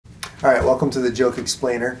All right, welcome to the Joke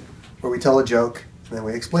Explainer, where we tell a joke and then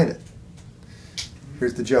we explain it.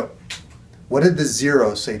 Here's the joke. What did the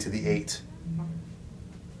 0 say to the 8?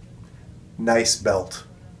 Nice belt.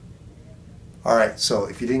 All right, so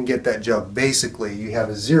if you didn't get that joke, basically you have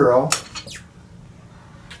a 0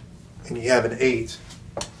 and you have an 8.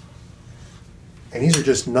 And these are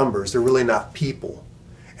just numbers. They're really not people.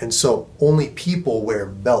 And so only people wear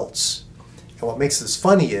belts. And what makes this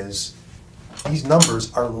funny is these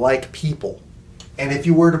numbers are like people. And if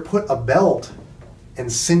you were to put a belt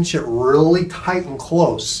and cinch it really tight and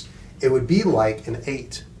close, it would be like an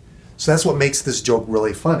 8. So that's what makes this joke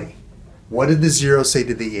really funny. What did the 0 say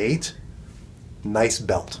to the 8? Nice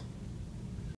belt.